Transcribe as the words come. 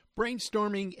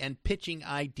Brainstorming and pitching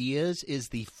ideas is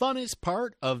the funnest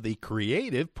part of the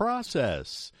creative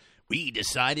process. We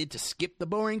decided to skip the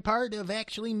boring part of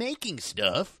actually making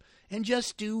stuff and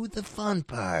just do the fun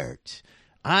part.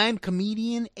 I'm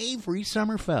comedian Avery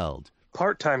Sommerfeld.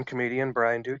 Part-time comedian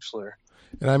Brian Duchler.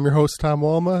 And I'm your host, Tom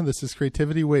Walma. This is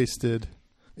Creativity Wasted.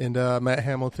 And Matt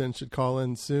Hamilton should call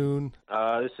in soon.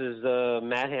 This is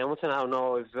Matt Hamilton. I don't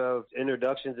know if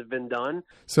introductions have been done.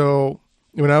 So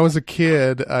when I was a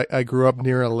kid, I grew up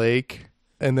near a lake,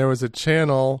 and there was a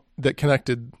channel that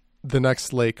connected the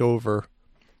next lake over.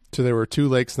 So there were two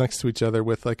lakes next to each other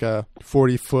with like a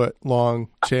 40-foot long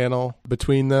channel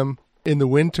between them. In the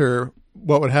winter,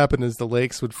 what would happen is the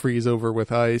lakes would freeze over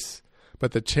with ice,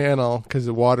 but the channel, because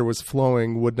the water was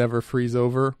flowing, would never freeze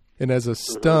over. And as a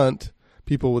stunt,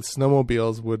 people with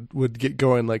snowmobiles would get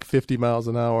going like 50 miles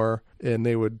an hour, and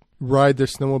they would ride their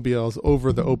snowmobiles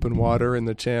over the open water in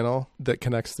the channel that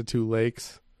connects the two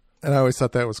lakes. And I always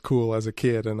thought that was cool as a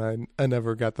kid, and I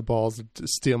never got the balls to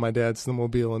steal my dad's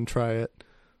snowmobile and try it.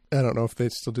 I don't know if they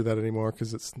still do that anymore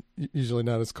because it's usually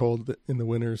not as cold in the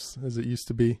winters as it used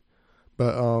to be.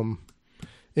 But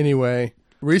anyway,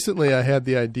 recently I had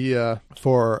the idea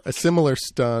for a similar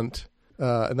stunt,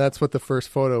 and that's what the first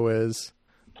photo is,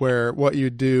 where what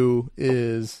you do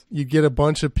is you get a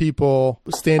bunch of people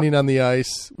standing on the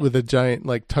ice with a giant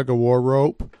like tug-of-war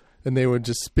rope, and they would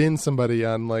just spin somebody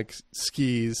on like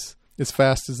skis as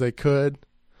fast as they could.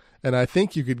 And I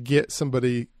think you could get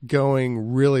somebody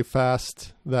going really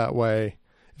fast that way.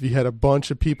 If you had a bunch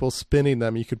of people spinning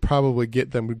them, you could probably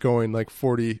get them going like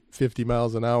 40, 50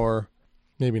 miles an hour.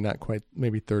 Maybe not quite,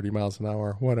 maybe 30 miles an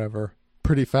hour, whatever.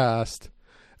 Pretty fast.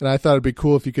 And I thought it'd be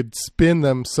cool if you could spin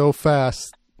them so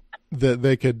fast that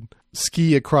they could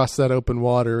ski across that open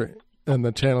water and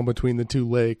the channel between the two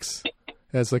lakes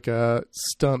as like a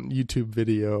stunt YouTube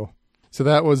video. So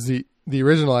that was the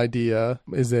original idea,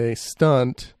 is a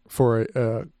stunt for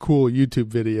a cool YouTube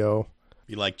video.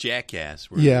 You like Jackass?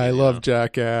 Yeah, I love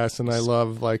Jackass, and I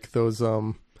love like those.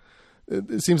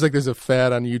 It seems like there's a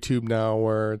fad on YouTube now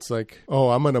where it's like, oh,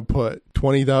 I'm gonna put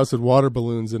 20,000 water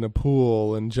balloons in a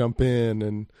pool and jump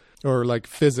in, or like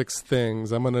physics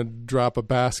things. I'm gonna drop a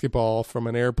basketball from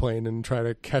an airplane and try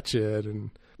to catch it,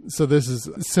 and so this is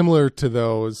similar to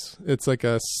those. It's like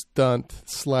a stunt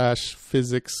 /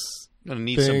 physics. You're going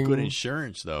to need some good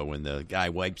insurance, though, when the guy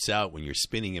wipes out when you're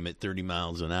spinning him at 30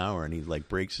 miles an hour and he, like,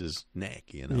 breaks his neck,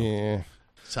 you know? Yeah.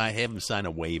 So I have him sign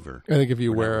a waiver. I think if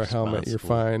you wear a helmet, you're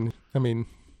fine. I mean,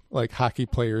 like hockey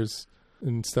players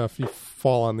and stuff, you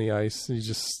fall on the ice, you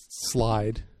just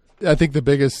slide. I think the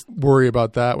biggest worry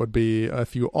about that would be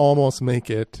if you almost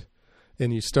make it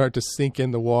and you start to sink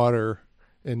in the water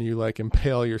and you, like,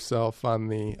 impale yourself on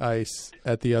the ice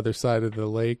at the other side of the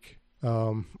lake.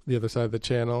 The other side of the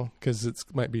channel, because it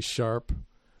might be sharp.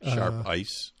 Sharp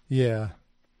ice? Yeah.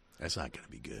 That's not going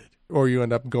to be good. Or you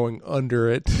end up going under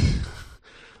it.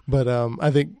 But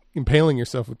I think impaling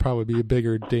yourself would probably be a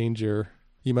bigger danger.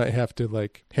 You might have to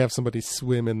like have somebody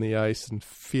swim in the ice and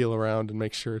feel around and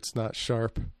make sure it's not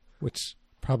sharp, which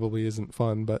probably isn't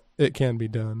fun, but it can be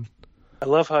done. I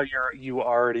love how you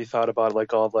already thought about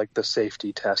like all of, like the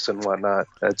safety tests and whatnot.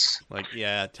 That's like,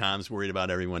 yeah, Tom's worried about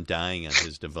everyone dying on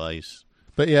his device.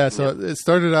 But yeah, so it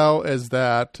started out as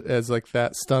like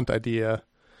that stunt idea,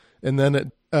 and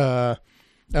then I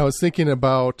was thinking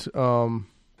about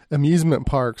amusement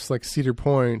parks like Cedar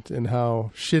Point and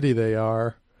how shitty they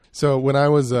are. So when I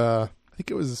was I think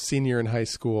it was a senior in high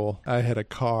school, I had a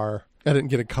car. I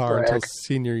didn't get a car until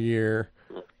senior year.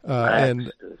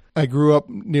 And I grew up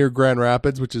near Grand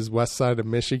Rapids, which is west side of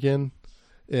Michigan,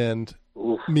 and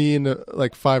me and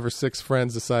like 5 or 6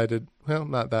 friends decided, well,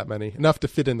 not that many, enough to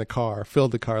fit in the car,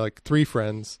 filled the car, like 3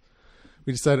 friends.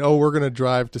 We decided, we're going to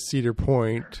drive to Cedar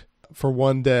Point for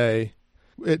one day.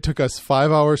 It took us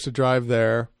 5 hours to drive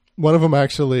there. One of them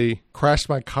actually crashed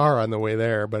my car on the way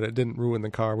there, but it didn't ruin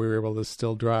the car. We were able to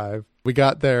still drive. We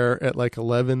got there at like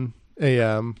 11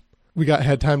 a.m., we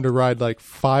had time to ride like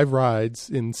 5 rides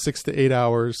in 6 to 8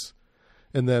 hours,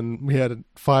 and then we had a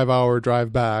 5-hour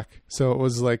drive back. So it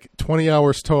was like 20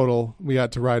 hours total. We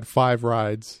got to ride 5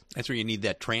 rides. That's where you need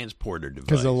that transporter device.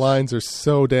 Because the lines are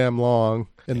so damn long,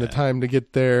 and the time to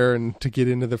get there and to get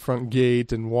into the front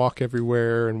gate and walk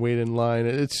everywhere and wait in line,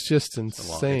 it's just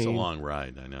insane. It's a long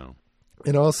ride, I know.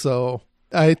 And also,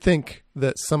 I think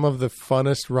that some of the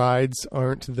funnest rides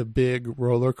aren't the big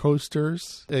roller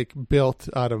coasters like built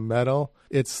out of metal.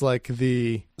 It's like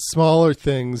the smaller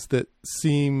things that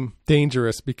seem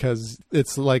dangerous because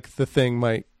it's like the thing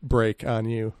might break on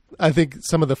you. I think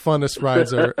some of the funnest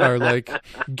rides are like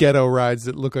ghetto rides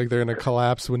that look like they're going to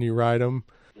collapse when you ride them.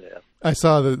 Yeah. I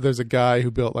saw that there's a guy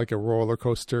who built like a roller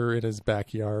coaster in his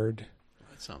backyard.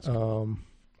 That sounds cool.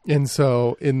 And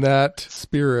so in that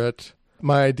spirit,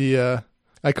 my idea,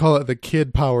 I call it the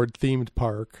kid-powered themed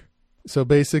park. So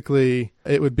basically,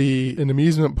 it would be an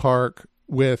amusement park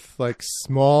with like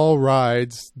small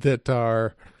rides that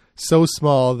are so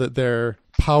small that they're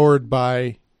powered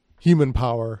by human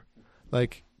power,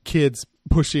 like kids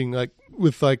pushing like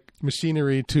with like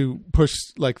machinery to push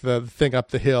like the thing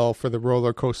up the hill for the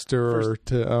roller coaster or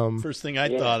to First thing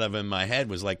I thought of in my head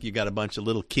was like you got a bunch of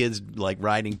little kids like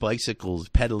riding bicycles,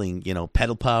 pedaling,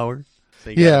 pedal power. So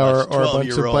you got or a bunch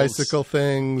of 12-year-olds. bicycle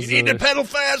things. You need to pedal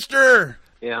faster.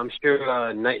 Yeah, I'm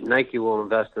sure Nike will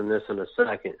invest in this in a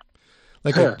second.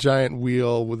 Like a giant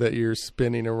wheel that you're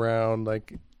spinning around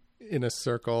like in a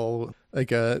circle,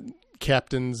 like a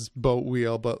captain's boat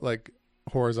wheel, but like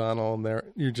horizontal, and there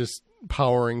you're just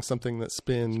powering something that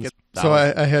spins. So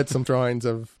I had some drawings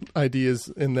of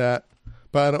ideas in that,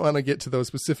 but I don't want to get to those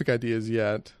specific ideas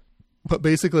yet. But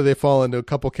basically they fall into a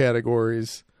couple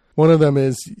categories. One of them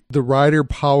is the rider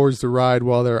powers the ride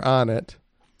while they're on it.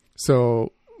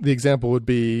 So the example would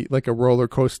be like a roller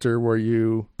coaster where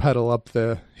you pedal up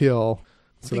the hill.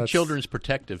 I think Children's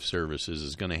Protective Services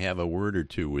is going to have a word or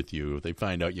two with you if they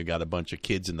find out you got a bunch of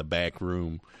kids in the back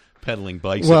room pedaling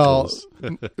bicycles.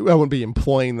 Well, I wouldn't be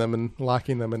employing them and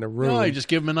locking them in a room. No, you just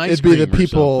give them an ice It'd be the cream or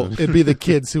people. something. It'd be the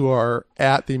kids who are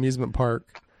at the amusement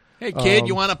park. Hey, kid,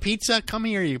 you want a pizza? Come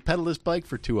here. You pedal this bike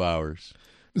for 2 hours.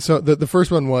 So the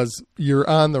first one was you're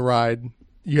on the ride.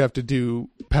 You have to do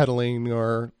pedaling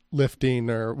or lifting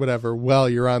or whatever while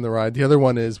you're on the ride. The other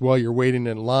one is while you're waiting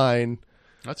in line.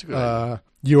 That's a good idea.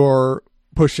 You're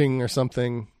pushing or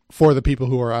something for the people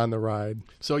who are on the ride.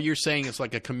 So you're saying it's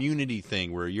like a community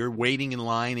thing where you're waiting in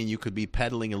line and you could be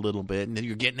pedaling a little bit and then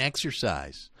you're getting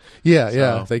exercise.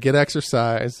 Yeah. They get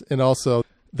exercise and also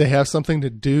they have something to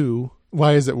do.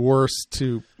 Why is it worse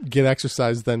to get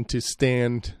exercise than to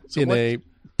stand a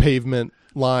pavement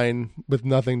line with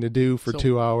nothing to do for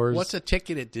 2 hours? What's a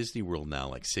ticket at Disney World now?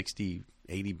 Like $60,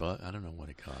 $80? I don't know what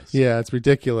it costs. Yeah, it's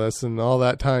ridiculous. And all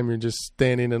that time you're just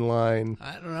standing in line.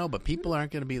 I don't know, but people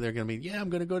aren't going to be. They're going to be, I'm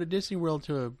going to go to Disney World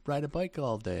to ride a bike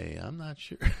all day. I'm not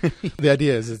sure. The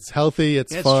idea is it's healthy,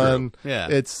 it's fun. True. Yeah.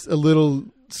 It's a little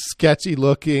sketchy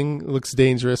looking, looks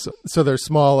dangerous. So they're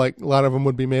small, like a lot of them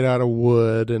would be made out of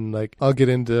wood, and like I'll get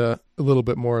into a little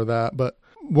bit more of that. But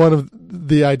one of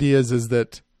the ideas is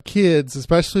that kids,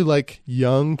 especially like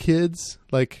young kids,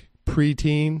 like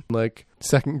preteen, like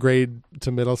second grade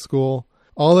to middle school,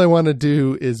 all they want to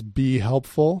do is be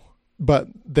helpful, but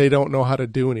they don't know how to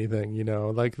do anything,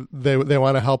 like they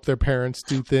want to help their parents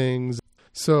do things.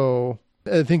 So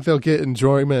I think they'll get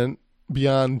enjoyment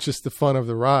beyond just the fun of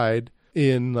the ride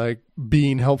in like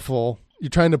being helpful. You're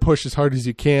trying to push as hard as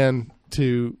you can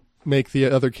to make the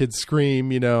other kids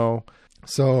scream,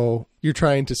 so you're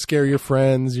trying to scare your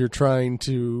friends. You're trying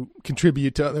to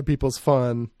contribute to other people's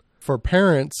fun. For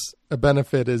parents, a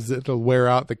benefit is it'll wear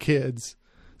out the kids.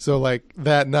 So like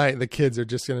that night, the kids are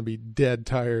just going to be dead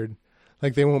tired.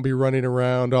 Like they won't be running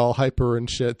around all hyper and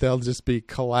shit. They'll just be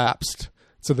collapsed.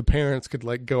 So the parents could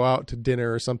like go out to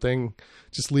dinner or something,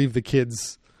 just leave the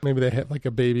kids. Maybe they have like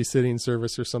a babysitting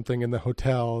service or something in the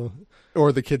hotel,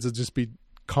 or the kids will just be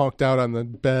conked out on the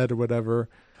bed or whatever.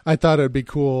 I thought it would be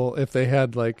cool if they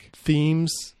had like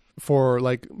themes for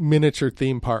like miniature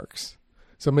theme parks.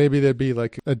 So maybe there'd be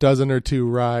like a dozen or two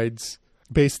rides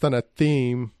based on a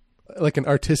theme, like an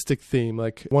artistic theme.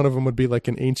 Like one of them would be like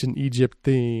an ancient Egypt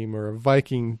theme or a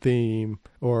Viking theme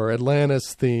or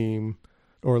Atlantis theme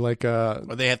or like a...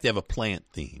 Or they have to have a plant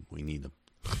theme. We need a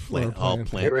plant.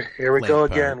 Here we go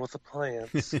again with the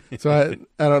plants. So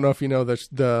I don't know if you know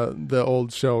the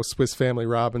old show Swiss Family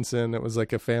Robinson. It was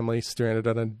like a family stranded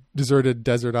on a deserted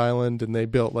desert island, and they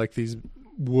built like these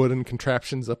wooden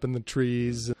contraptions up in the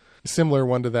trees. A similar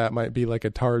one to that might be like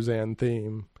a Tarzan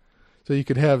theme. So you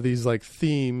could have these like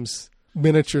themes,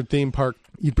 miniature theme park.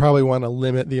 You'd probably want to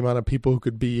limit the amount of people who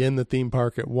could be in the theme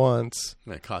park at once.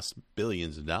 It costs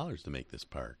billions of dollars to make this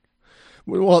park.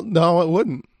 Well, no, it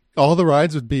wouldn't. All the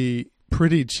rides would be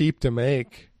pretty cheap to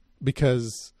make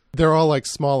because they're all like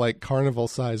small, like carnival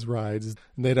size rides.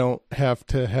 And they don't have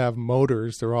to have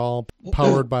motors. They're all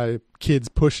powered by kids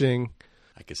pushing.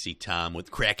 I could see Tom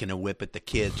with cracking a whip at the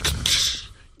kids.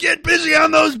 Get busy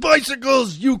on those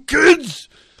bicycles, you kids!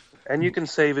 And you can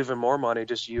save even more money.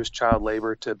 Just use child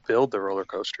labor to build the roller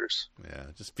coasters. Yeah,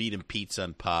 just feed them pizza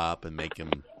and pop and make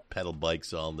them pedal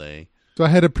bikes all day. So I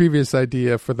had a previous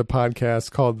idea for the podcast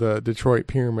called the Detroit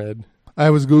Pyramid. I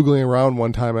was Googling around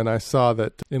one time and I saw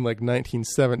that in like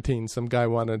 1917, some guy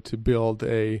wanted to build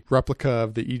a replica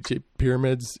of the Egypt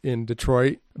pyramids in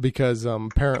Detroit because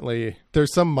apparently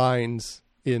there's some mines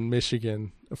in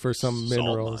Michigan for some Salt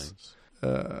minerals.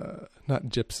 mines. Not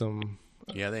gypsum.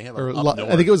 Yeah, they have Or up north.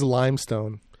 I think it was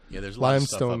limestone. Yeah, there's a lot of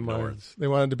stuff up Limestone north. mines. They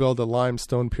wanted to build a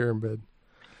limestone pyramid.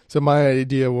 So my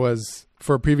idea was,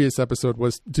 for a previous episode,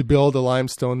 was to build a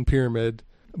limestone pyramid,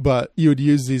 but you would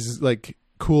use these like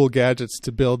cool gadgets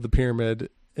to build the pyramid,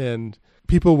 and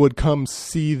people would come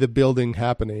see the building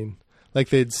happening. Like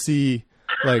they'd see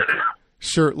like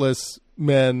shirtless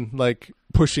men like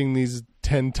pushing these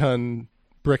 10-ton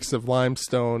bricks of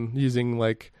limestone using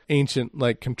like ancient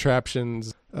like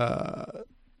contraptions.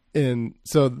 And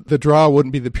so the draw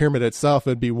wouldn't be the pyramid itself;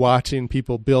 it'd be watching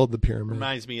people build the pyramid.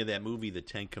 Reminds me of that movie, The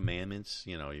Ten Commandments.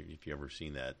 You know, if you ever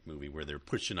seen that movie where they're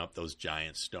pushing up those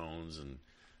giant stones and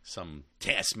some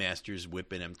taskmaster's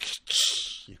whipping them.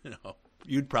 You know,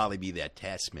 you'd probably be that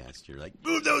taskmaster, like,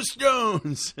 move those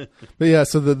stones. But yeah,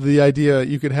 so the idea,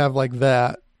 you could have like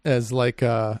that as like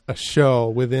a show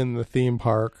within the theme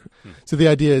park. So the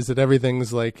idea is that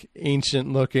everything's like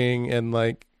ancient looking and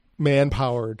like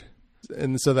man-powered.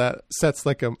 And so that sets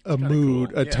like a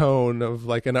mood, cool. a tone of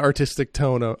like an artistic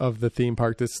tone of the theme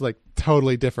park that's like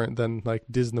totally different than like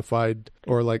Disneyfied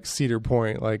or like Cedar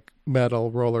Point, like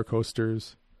metal roller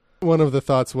coasters. One of the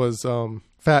thoughts was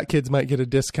fat kids might get a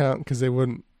discount because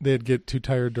they'd get too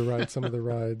tired to ride some of the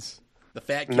rides. The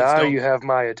fat kids Now don't, you have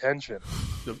my attention.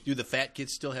 do the fat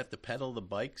kids still have to pedal the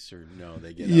bikes, or no?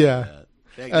 They get Yeah. out of that.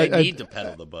 They need to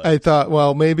pedal the bikes. I thought,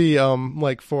 well, maybe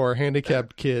like for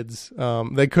handicapped kids,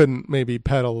 they couldn't maybe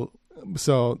pedal,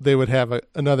 so they would have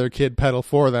another kid pedal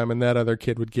for them, and that other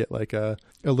kid would get like a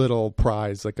little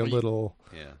prize, like a little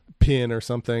pin or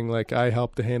something, like I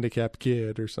helped a handicapped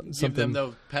kid or something. Give them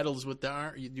the pedals with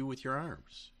you do with your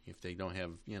arms if they don't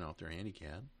have, if they're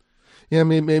handicapped. Yeah,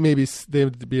 maybe they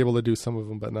would be able to do some of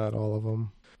them, but not all of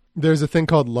them. There's a thing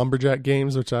called lumberjack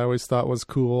games, which I always thought was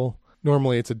cool.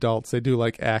 Normally it's adults. They do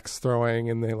like axe throwing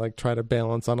and they like try to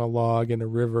balance on a log in a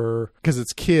river. Because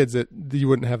it's kids, you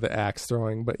wouldn't have the axe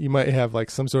throwing, but you might have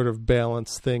like some sort of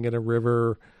balance thing in a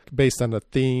river based on a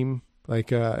theme.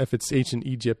 Like if it's ancient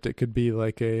Egypt, it could be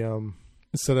like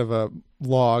instead of a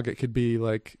log, it could be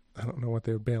like, I don't know what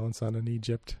they would balance on in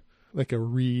Egypt. Like a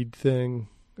reed thing,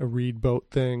 a reed boat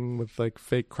thing with like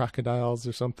fake crocodiles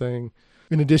or something.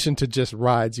 In addition to just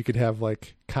rides, you could have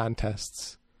like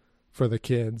contests for the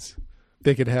kids.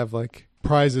 They could have like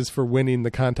prizes for winning the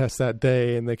contest that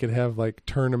day, and they could have like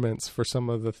tournaments for some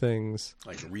of the things.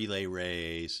 Like relay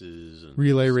races.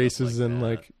 And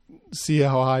like see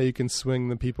how high you can swing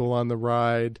the people on the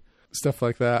ride. Stuff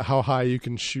like that. How high you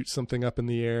can shoot something up in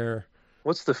the air.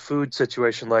 What's the food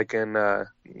situation like in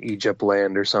Egypt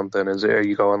land or something? Are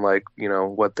you going like,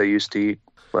 what they used to eat,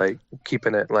 like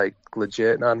keeping it like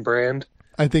legit on brand?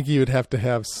 I think you would have to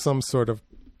have some sort of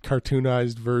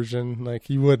cartoonized version. Like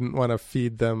you wouldn't want to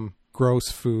feed them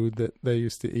gross food that they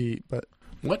used to eat. But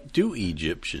what do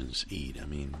Egyptians eat? I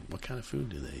mean, what kind of food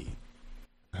do they eat?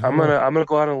 I'm gonna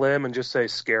go on a limb and just say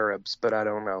scarabs, but I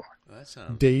don't know. That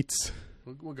sounds dates.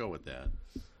 We'll go with that.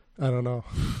 I don't know,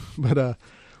 but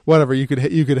whatever. You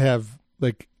could have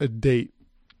like a date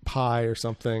pie or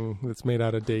something that's made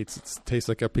out of dates. It tastes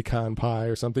like a pecan pie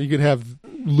or something. You could have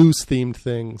loose themed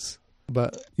things.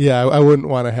 But yeah, I wouldn't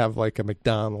want to have like a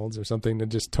McDonald's or something to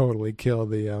just totally kill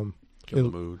the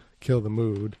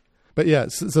mood. But yeah,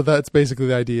 so that's basically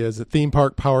the idea: is a theme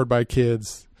park powered by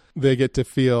kids. They get to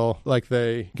feel like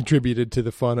they contributed to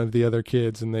the fun of the other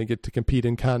kids, and they get to compete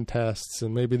in contests,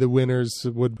 and maybe the winners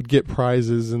would get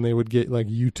prizes, and they would get like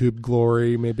YouTube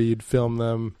glory. Maybe you'd film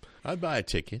them. I'd buy a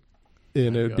ticket,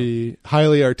 and it would be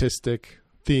highly artistic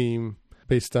theme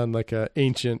based on like a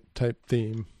ancient type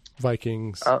theme,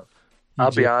 Vikings. I'll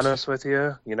be honest with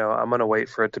you. I'm going to wait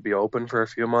for it to be open for a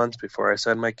few months before I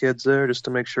send my kids there just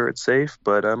to make sure it's safe,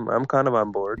 but I'm kind of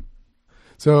on board.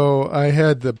 So I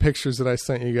had the pictures that I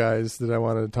sent you guys that I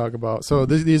wanted to talk about. So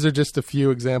these are just a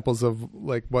few examples of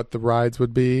like what the rides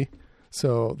would be.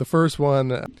 So the first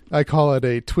one, I call it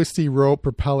a twisty rope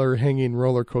propeller hanging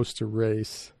roller coaster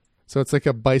race. So it's like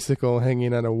a bicycle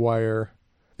hanging on a wire.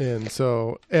 And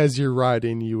so as you're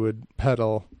riding, you would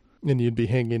pedal and you'd be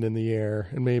hanging in the air.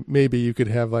 And maybe you could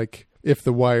have like, if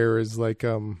the wire is like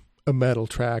a metal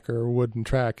track or a wooden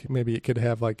track, maybe it could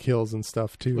have like hills and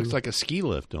stuff too. Looks like a ski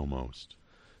lift almost.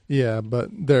 Yeah, but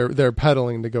they're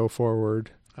pedaling to go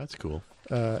forward. That's cool.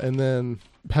 And then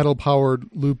pedal-powered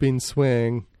looping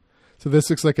swing. So this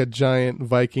looks like a giant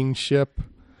Viking ship.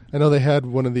 I know they had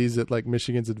one of these at like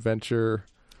Michigan's Adventure.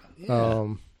 Yeah,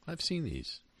 I've seen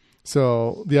these.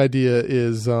 So the idea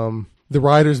is the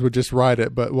riders would just ride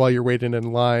it, but while you're waiting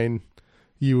in line,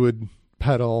 you would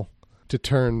pedal to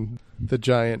turn the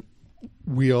giant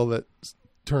wheel that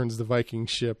turns the Viking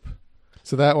ship.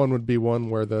 So that one would be one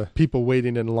where the people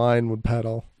waiting in line would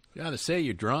pedal. Gotta say,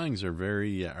 your drawings are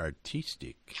very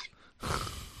artistic.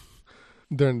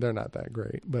 They're not that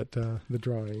great, but the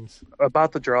drawings.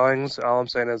 About the drawings, all I'm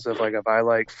saying is if I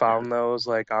like found those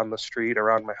like on the street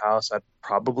around my house, I'd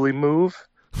probably move.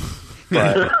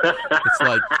 But It's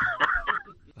like,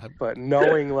 but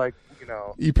knowing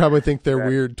You probably think they're Yeah.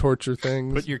 weird torture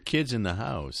things. put your kids in the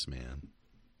house, man.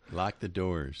 Lock the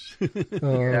doors.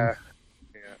 yeah.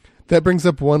 That brings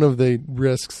up one of the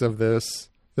risks of this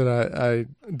that I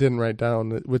didn't write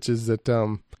down, which is that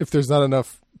if there's not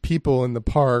enough people in the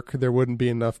park, there wouldn't be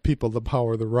enough people to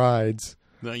power the rides.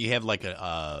 No, you have like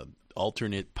a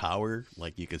alternate power,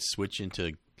 like you could switch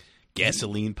into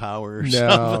gasoline power or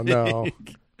something. No.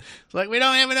 It's like we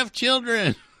don't have enough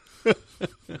children.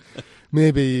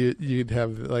 Maybe you'd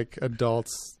have like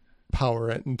adults power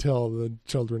it until the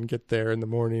children get there in the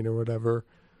morning or whatever.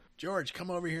 George, come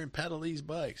over here and pedal these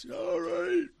bikes. All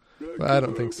right. But I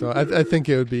don't think so. I think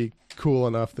it would be cool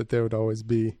enough that there would always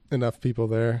be enough people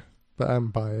there, but I'm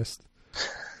biased.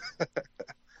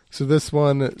 So this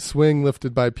one, swing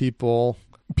lifted by people.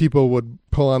 People would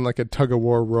pull on like a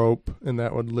tug-of-war rope, and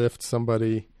that would lift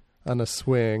somebody on a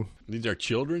swing. These are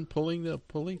children pulling the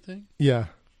pulling thing? Yeah.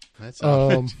 That's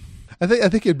I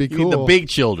think it'd be you mean cool. the big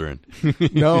children.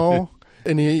 No,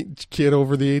 any kid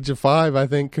over the age of 5, I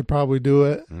think, could probably do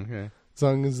it Okay. as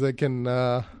long as they can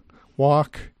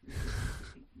walk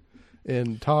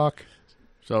and talk.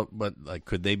 So, but like,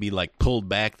 could they be like pulled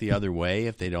back the other way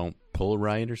if they don't pull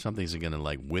right or something? Is it going to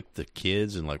like whip the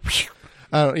kids and like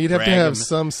I don't know. You'd have to Drag have 'em.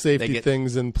 some They safety get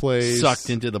things in place. sucked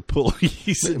into the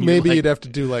pulleys? and Maybe you're you'd like, have to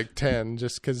do like 10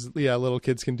 just because, little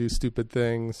kids can do stupid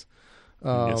things.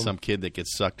 you get some kid that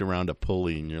gets sucked around a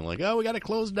pulley, and you're like, "Oh, we got to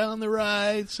close down the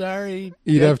ride. Sorry,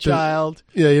 You'd deaf have to- child."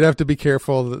 Yeah, you'd have to be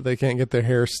careful that they can't get their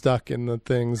hair stuck in the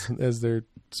things as they're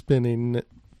spinning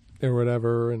or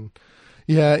whatever. And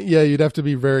yeah, you'd have to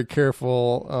be very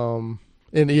careful.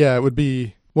 And yeah, it would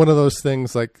be one of those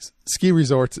things like ski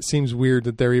resorts. It seems weird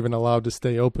that they're even allowed to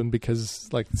stay open because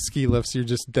like ski lifts, you're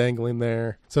just dangling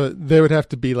there. So there would have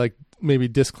to be like maybe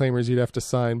disclaimers you'd have to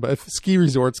sign. But if ski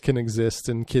resorts can exist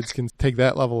and kids can take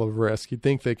that level of risk, you'd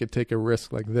think they could take a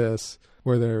risk like this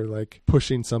where they're like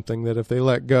pushing something that if they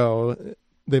let go,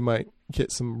 they might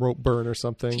get some rope burn or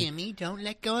something. Timmy, don't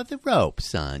let go of the rope,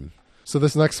 son. So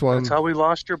this next one, That's how we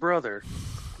lost your brother.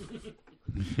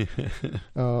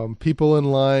 people in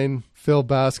line fill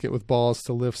basket with balls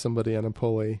to lift somebody on a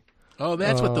pulley. Oh,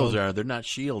 that's what those are. They're not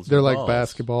shields. They're like balls.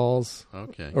 basketballs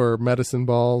Okay. or medicine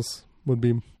balls would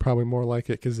be probably more like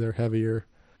it because they're heavier.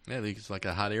 Yeah, it's like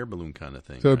a hot air balloon kind of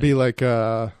thing. So it'd right? be like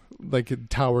a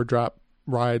tower drop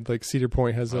ride, like Cedar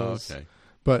Point has Oh, those. okay.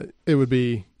 But it would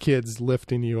be kids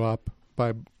lifting you up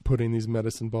by putting these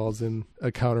medicine balls in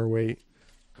a counterweight.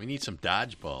 We need some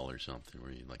dodgeball or something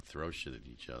where you like throw shit at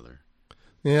each other.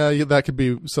 Yeah, that could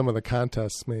be some of the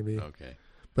contests maybe. Okay.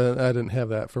 But I didn't have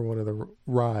that for one of the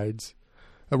rides.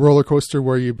 A roller coaster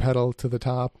where you pedal to the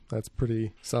top, that's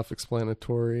pretty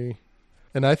self-explanatory.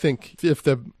 And I think if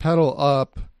the pedal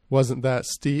up wasn't that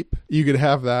steep, you could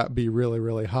have that be really,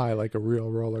 really high, like a real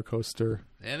roller coaster.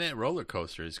 And that roller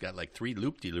coaster has got like 3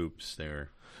 loop-de-loops there.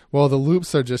 Well, the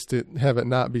loops are just to have it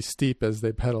not be steep as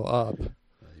they pedal up.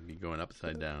 You'd be going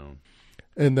upside down.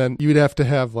 And then you'd have to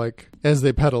have, like, as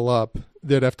they pedal up,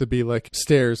 there'd have to be, like,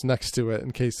 stairs next to it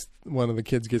in case one of the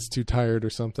kids gets too tired or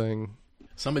something.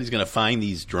 Somebody's going to find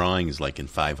these drawings like in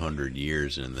 500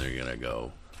 years and they're going to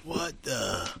go, what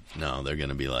the? No, they're going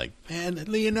to be like, man,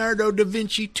 Leonardo da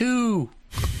Vinci too.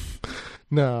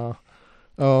 No.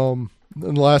 And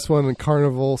the last one, a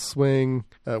carnival swing,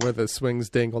 where the swings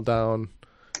dangle down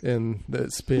and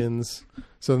it spins.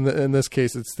 So in this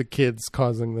case, it's the kids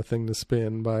causing the thing to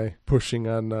spin by pushing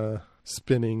on a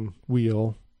spinning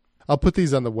wheel. I'll put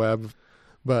these on the web,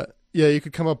 but yeah, you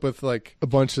could come up with like a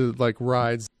bunch of like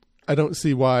rides. I don't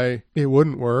see why it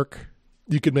wouldn't work.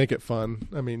 You could make it fun.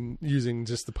 I mean, using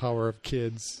just the power of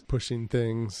kids pushing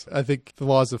things. I think the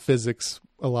laws of physics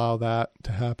allow that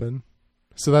to happen.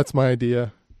 So that's my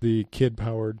idea, the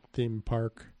kid-powered theme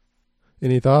park.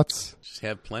 Any thoughts? Just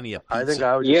have plenty of pizza. I think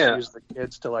I would just use the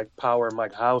kids to like power my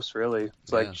house. Really,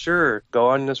 it's like sure, go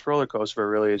on this roller coaster. But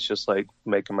really, it's just like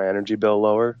making my energy bill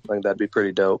lower. Like that'd be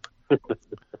pretty dope.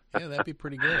 Yeah, that'd be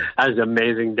pretty good. That's an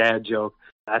amazing dad joke.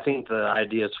 I think the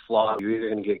idea is flawed. You're either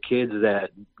going to get kids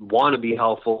that want to be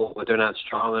helpful, but they're not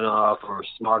strong enough or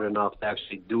smart enough to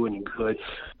actually do any good,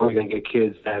 or you're going to get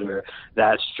kids that are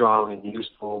that strong and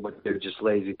useful, but they're just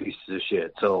lazy pieces of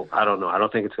shit. So I don't know. I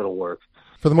don't think it's going to work.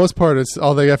 For the most part, it's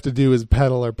all they have to do is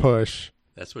pedal or push.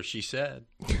 That's what she said.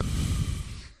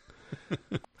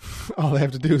 All they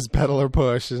have to do is pedal or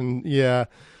push, and yeah,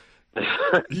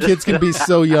 kids can be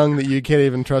so young that you can't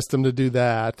even trust them to do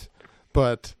that,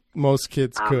 but most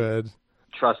kids could.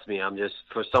 Trust me, I'm just,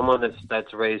 for someone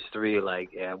that's raised 3, like,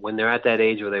 yeah, when they're at that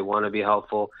age where they want to be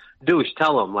helpful, douche,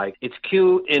 tell them, like, it's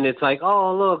cute, and it's like,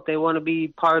 oh, look, they want to be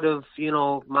part of,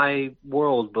 my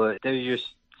world, but they're just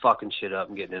fucking shit up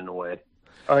and getting in the way.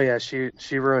 Oh yeah, she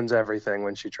ruins everything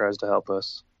when she tries to help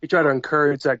us. You try to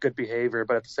encourage that good behavior,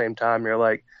 but at the same time, you're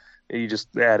like, you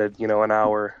just added, an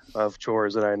hour of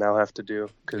chores that I now have to do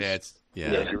because you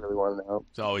really want to help.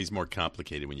 It's always more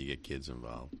complicated when you get kids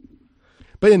involved.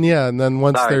 But and then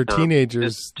once they're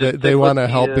teenagers, they want to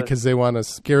help because they want to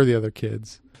scare the other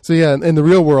kids. So yeah, in the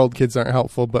real world, kids aren't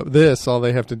helpful, but this, all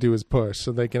they have to do is push,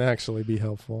 so they can actually be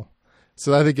helpful.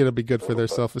 So I think it'll be good for their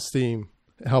self-esteem,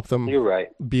 help them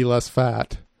be less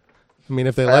fat. I mean,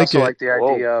 if they I also like the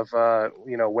idea of,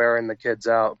 wearing the kids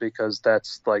out, because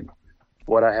that's like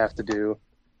what I have to do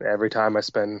every time I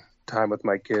spend time with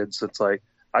my kids. It's like,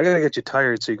 I got to get you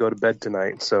tired so you go to bed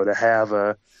tonight. So to have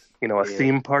a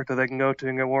theme park that they can go to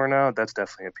and get worn out, that's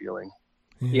definitely appealing.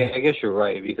 Yeah, I guess you're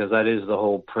right, because that is the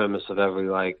whole premise of every,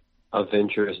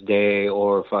 adventurous day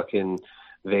or fucking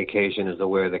vacation, is to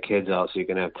wear the kids out so you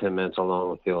can have 10 minutes alone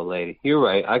with the old lady. You're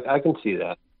right. I can see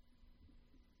that.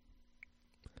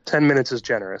 10 minutes is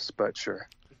generous, but sure.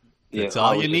 That's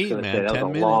all you need, man. 10 minutes.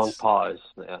 minutes. Long pause.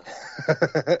 Yeah.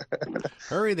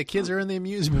 Hurry, the kids are in the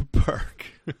amusement park.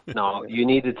 No, you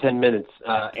need the 10 minutes.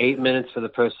 8 minutes for the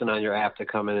person on your app to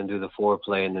come in and do the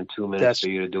foreplay, and then 2 minutes for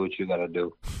you to do what you got to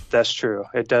do. That's true.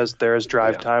 It does. There is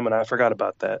drive time, and I forgot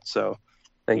about that. So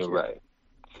thank you. You're right.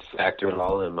 Factor it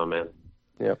all in, my man.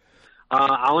 Yep.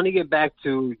 I want to get back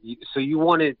to, so you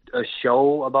wanted a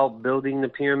show about building the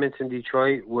pyramids in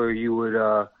Detroit where you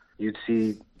would, you'd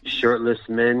see shirtless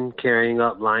men carrying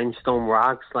up limestone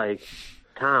rocks? Like,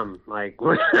 Tom,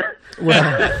 well,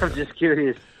 I'm just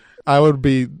curious. I would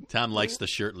be. Tom likes the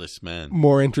shirtless men.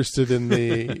 More interested in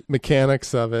the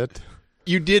mechanics of it.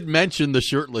 You did mention the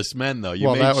shirtless men, though.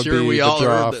 You made that would sure be we the all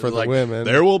draw heard that, for the women.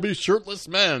 There will be shirtless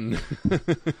men.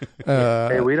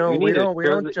 Hey, we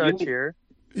don't judge here.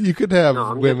 You could have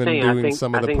women doing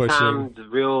some of the pushing. Tom, the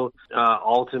real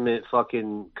ultimate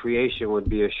fucking creation would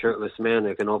be a shirtless man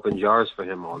that can open jars for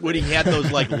him all day. Would he have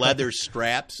those leather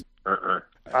straps?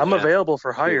 I'm available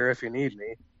for hire if you need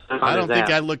me. I don't think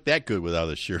I look that good without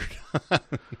a shirt.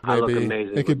 I look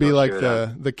amazing. It could be like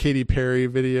the Katy Perry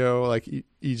video, like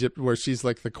Egypt, where she's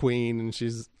like the queen and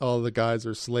all the guys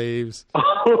are slaves.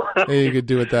 And you could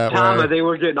do it that Tom, way. They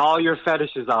were getting all your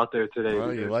fetishes out there today.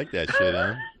 Well, you like that shit,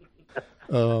 huh?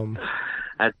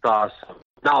 That's awesome.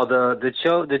 No,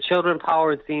 the children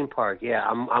powered theme park. Yeah,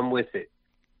 I'm with it.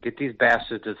 Get these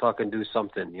bastards to fucking do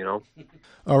something,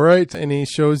 All right. Any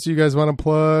shows you guys want to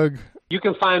plug? You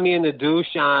can find me in the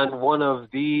douche on one of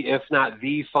the, if not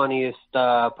the funniest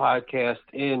podcast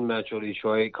in Metro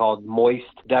Detroit, called Moist.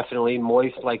 Definitely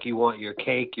Moist, like you want your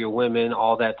cake, your women,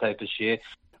 all that type of shit.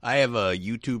 I have a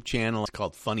YouTube channel. It's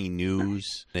called Funny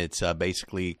News. It's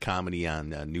basically comedy on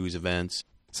news events.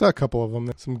 Saw a couple of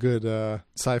them. Some good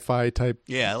sci-fi type.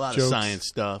 Yeah, a lot jokes. Of science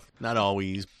stuff. Not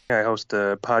always. I host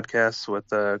a podcast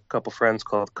with a couple friends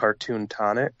called Cartoon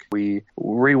Tonic. We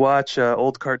rewatch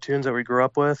old cartoons that we grew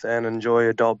up with and enjoy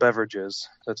adult beverages.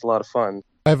 That's a lot of fun.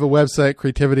 I have a website,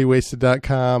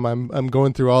 creativitywasted.com. I'm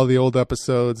going through all the old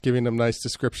episodes, giving them nice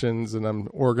descriptions, and I'm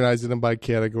organizing them by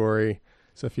category.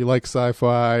 So if you like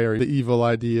sci-fi or the evil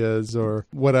ideas or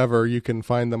whatever, you can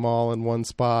find them all in one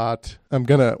spot. I'm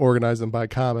going to organize them by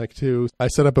comic, too. I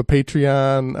set up a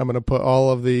Patreon. I'm going to put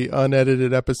all of the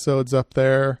unedited episodes up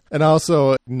there. And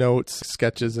also notes,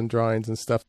 sketches, and drawings and stuff.